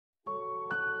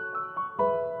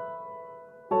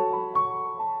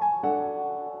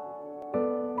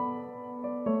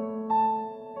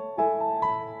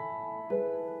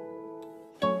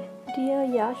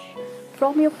Yash.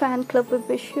 From your fan club, we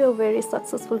wish you a very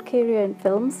successful career in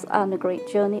films and a great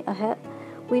journey ahead.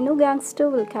 We know Gangster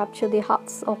will capture the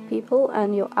hearts of people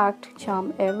and your act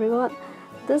charm everyone.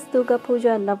 This Durga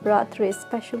Puja and Navratri is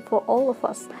special for all of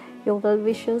us, your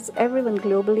well-wishers, everyone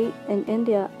globally, in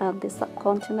India and the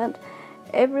subcontinent.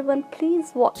 Everyone,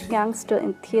 please watch Gangster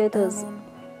in theatres.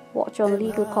 Watch on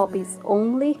legal copies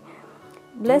only.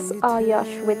 Bless our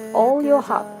Yash with all your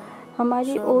heart.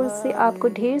 हमारी ओर से आपको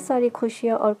ढेर सारी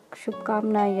खुशियाँ और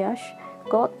शुभकामनाएं यश.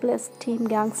 God bless Team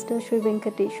Gangster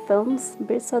SriVenkatesh Films,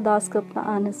 Birsa Dasgupta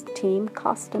and his team,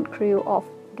 cast and crew of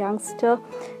Gangster.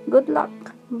 Good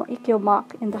luck. Make your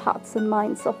mark in the hearts and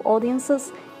minds of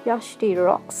audiences. YashD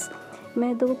rocks.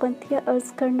 मैं दो पंक्तियाँ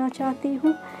अर्ज करना चाहती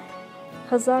हूँ.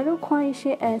 हज़ारों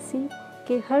ख्वाहिशें ऐसी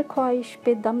कि हर ख्वाहिश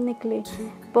पे दम निकले.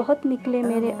 बहुत निकले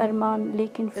मेरे अरमान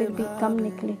लेकिन फिर भी कम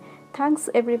निकले. Thanks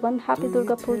everyone. Happy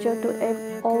Durga Puja to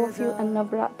all of you and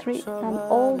Navratri, and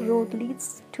all road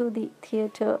leads to the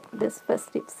theatre this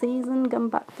festive season.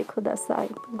 Gambakti Khudasai.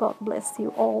 God bless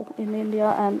you all in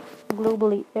India and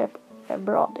globally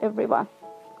abroad, everyone.